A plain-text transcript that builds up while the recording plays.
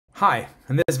Hi,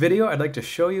 in this video I'd like to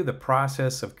show you the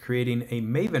process of creating a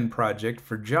Maven project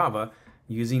for Java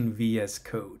using VS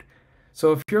Code.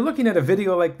 So if you're looking at a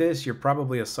video like this, you're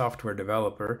probably a software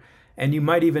developer, and you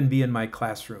might even be in my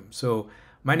classroom. So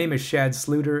my name is Shad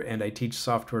Sluter, and I teach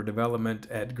software development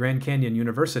at Grand Canyon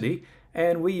University,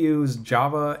 and we use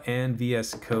Java and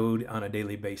VS Code on a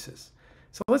daily basis.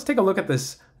 So let's take a look at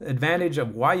this advantage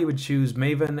of why you would choose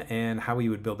Maven and how you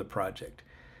would build a project.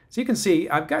 So you can see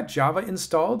I've got Java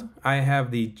installed. I have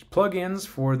the plugins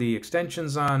for the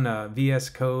extensions on VS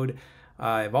Code.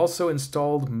 I've also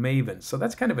installed Maven. So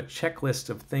that's kind of a checklist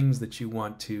of things that you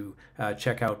want to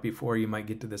check out before you might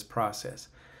get to this process.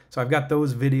 So I've got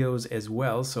those videos as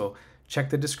well. So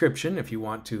check the description if you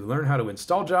want to learn how to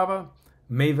install Java,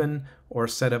 Maven, or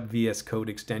set up VS Code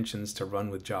extensions to run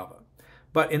with Java.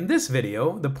 But in this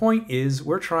video, the point is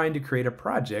we're trying to create a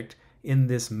project in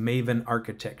this Maven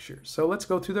architecture. So let's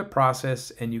go through the process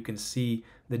and you can see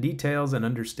the details and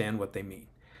understand what they mean.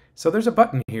 So there's a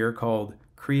button here called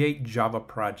Create Java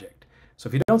Project. So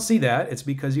if you don't see that, it's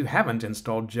because you haven't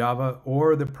installed Java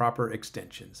or the proper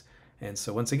extensions. And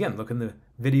so once again, look in the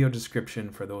video description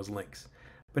for those links.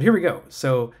 But here we go.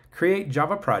 So Create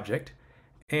Java Project,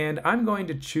 and I'm going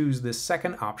to choose this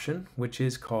second option, which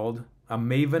is called a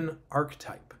Maven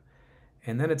archetype.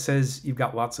 And then it says you've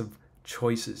got lots of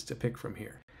choices to pick from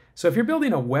here. So if you're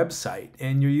building a website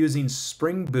and you're using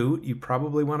Spring Boot, you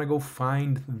probably want to go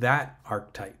find that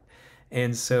archetype.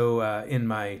 And so in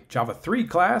my Java 3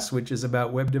 class, which is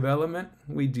about web development,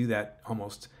 we do that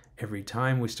almost every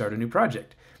time we start a new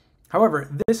project.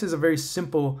 However, this is a very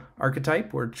simple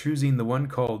archetype. We're choosing the one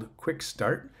called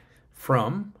Quickstart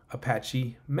from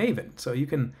Apache Maven. So you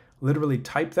can literally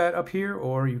type that up here,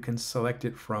 or you can select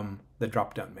it from the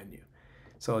drop-down menu.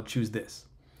 So I'll choose this.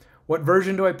 What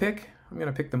version do I pick? I'm going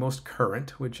to pick the most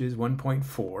current, which is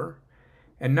 1.4.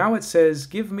 And now it says,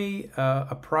 give me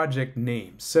a project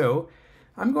name. So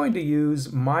I'm going to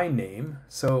use my name.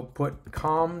 So put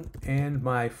com and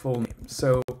my full name.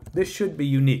 So this should be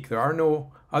unique. There are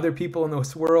no other people in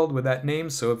this world with that name.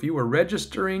 So if you were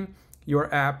registering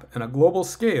your app on a global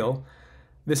scale,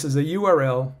 this is a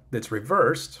URL that's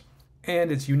reversed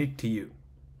and it's unique to you.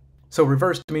 So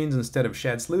reversed means instead of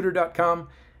shadsluter.com,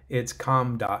 it's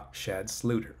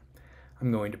com.shadsluter. I'm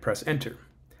going to press enter.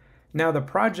 Now the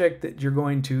project that you're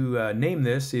going to name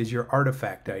this is your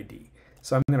artifact ID.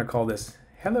 So I'm going to call this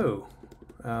Hello,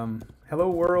 Hello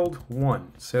World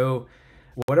 1. So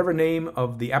whatever name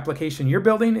of the application you're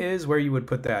building is where you would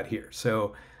put that here.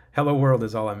 So Hello World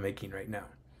is all I'm making right now.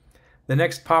 The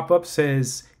next pop-up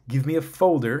says, give me a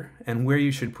folder and where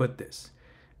you should put this.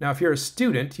 Now if you're a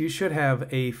student, you should have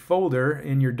a folder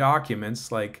in your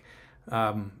documents like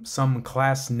some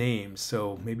class names,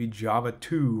 so maybe Java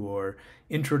 2 or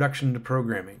Introduction to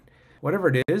Programming. Whatever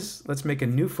it is, let's make a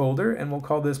new folder and we'll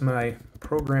call this my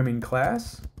programming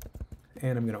class.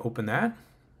 And I'm going to open that.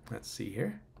 Let's see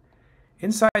here.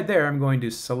 Inside there, I'm going to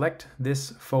select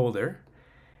this folder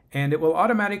and it will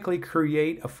automatically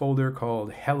create a folder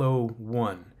called Hello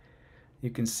 1.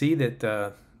 You can see that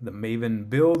the Maven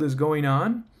build is going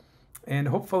on, and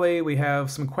hopefully we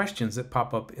have some questions that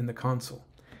pop up in the console.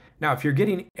 Now, if you're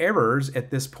getting errors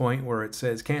at this point where it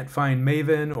says can't find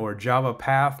Maven or Java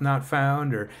path not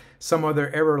found or some other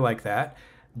error like that,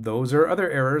 those are other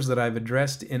errors that I've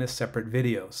addressed in a separate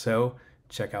video. So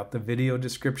check out the video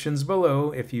descriptions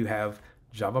below if you have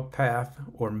Java path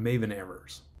or Maven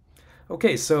errors.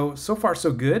 Okay, so far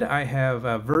so good. I have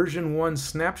a version 1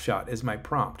 snapshot as my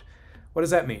prompt. What does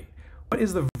that mean? What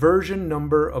is the version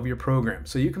number of your program?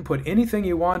 So you can put anything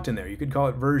you want in there. You could call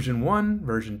it version 1,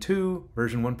 version 2,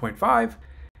 version 1.5,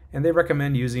 and they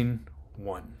recommend using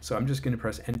 1. So I'm just going to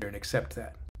press enter and accept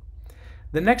that.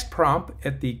 The next prompt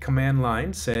at the command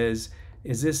line says,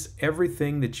 is this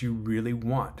everything that you really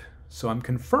want? So I'm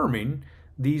confirming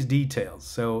these details.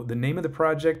 So the name of the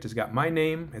project has got my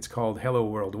name. It's called Hello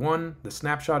World 1. The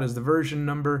snapshot is the version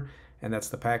number, and that's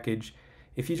the package.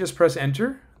 If you just press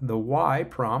enter, the Y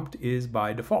prompt is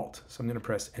by default. So I'm going to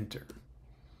press enter.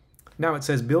 Now it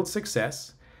says build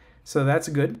success. So that's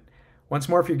good. Once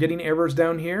more, if you're getting errors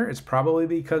down here, it's probably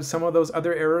because some of those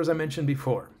other errors I mentioned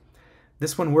before.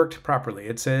 This one worked properly.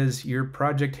 It says your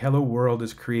project Hello World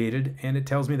is created and it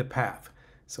tells me the path.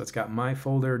 So it's got my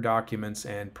folder, documents,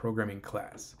 and programming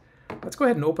class. Let's go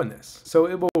ahead and open this. So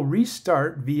it will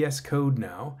restart VS Code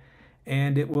now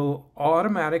and it will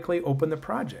automatically open the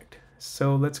project.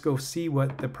 So let's go see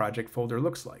what the project folder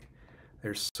looks like.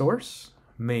 There's source,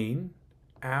 main,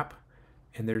 app,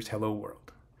 and there's Hello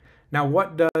World. Now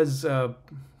what does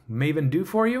Maven do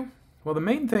for you? Well, the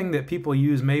main thing that people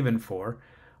use Maven for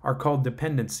are called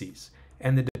dependencies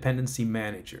and the dependency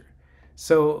manager.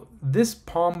 So this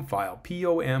POM file,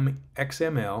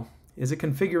 pom.xml, is a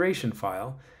configuration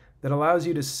file that allows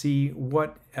you to see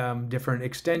what different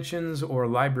extensions or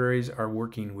libraries are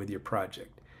working with your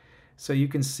project. So you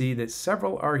can see that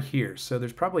several are here. So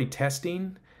there's probably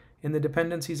testing in the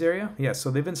dependencies area. Yeah,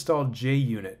 so they've installed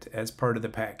JUnit as part of the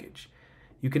package.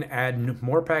 You can add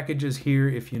more packages here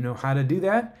if you know how to do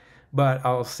that, but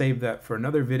I'll save that for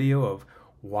another video of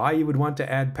why you would want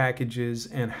to add packages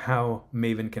and how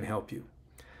Maven can help you.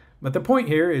 But the point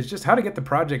here is just how to get the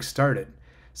project started.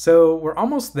 So we're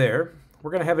almost there. We're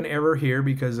going to have an error here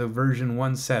because of version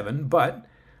 1.7, but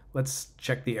let's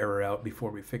check the error out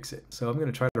before we fix it. So I'm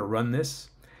going to try to run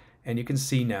this, and you can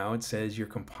see now it says you're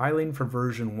compiling for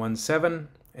version 1.7,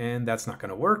 and that's not going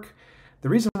to work. The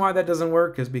reason why that doesn't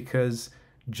work is because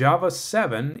Java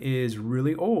 7 is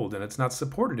really old and it's not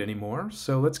supported anymore.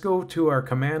 So let's go to our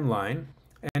command line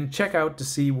and check out to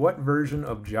see what version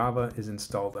of Java is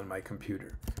installed on my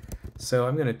computer. So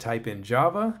I'm going to type in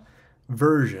Java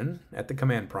version at the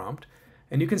command prompt,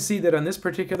 and you can see that on this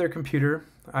particular computer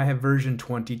I have version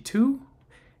 22,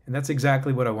 and that's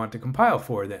exactly what I want to compile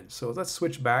for then. So let's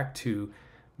switch back to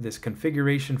this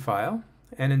configuration file,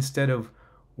 and instead of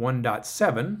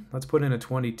 1.7, let's put in a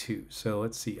 22. So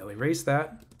let's see, I'll erase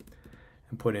that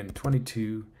and put in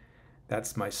 22.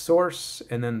 That's my source,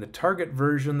 and then the target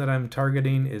version that I'm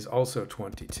targeting is also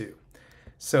 22.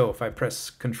 So if I press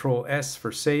Control S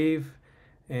for save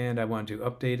and I want to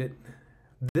update it,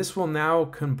 this will now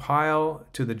compile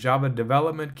to the Java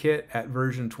development kit at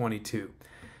version 22.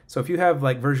 So if you have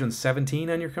like version 17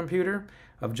 on your computer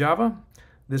of Java,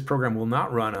 this program will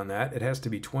not run on that. It has to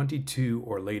be 22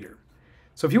 or later.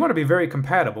 So if you want to be very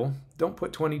compatible, don't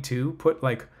put 22, put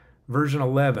like version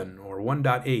 11 or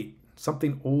 1.8,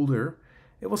 something older.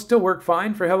 It will still work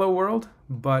fine for Hello World,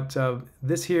 but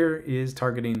this here is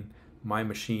targeting my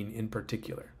machine in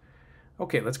particular.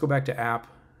 Okay, let's go back to app,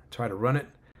 try to run it,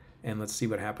 and let's see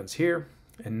what happens here.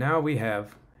 And now we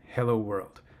have Hello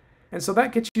World. And so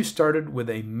that gets you started with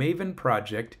a Maven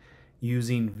project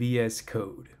using VS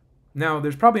Code. Now,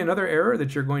 there's probably another error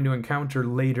that you're going to encounter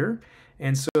later.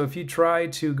 And so if you try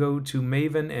to go to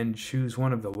Maven and choose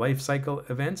one of the lifecycle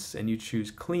events and you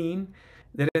choose clean,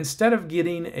 that instead of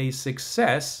getting a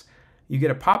success, you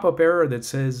get a pop-up error that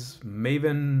says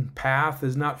Maven path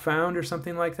is not found or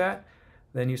something like that,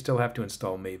 then you still have to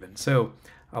install Maven. So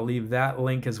I'll leave that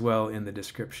link as well in the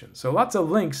description. So lots of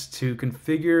links to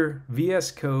configure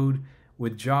VS Code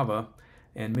with Java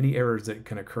and many errors that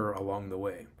can occur along the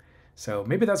way. So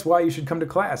maybe that's why you should come to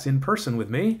class in person with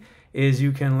me, is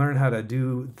you can learn how to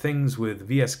do things with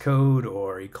VS Code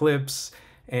or Eclipse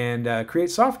and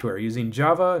create software using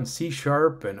Java and C#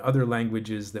 and other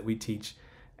languages that we teach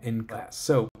in class.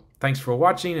 So thanks for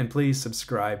watching, and please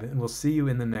subscribe, and we'll see you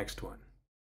in the next one.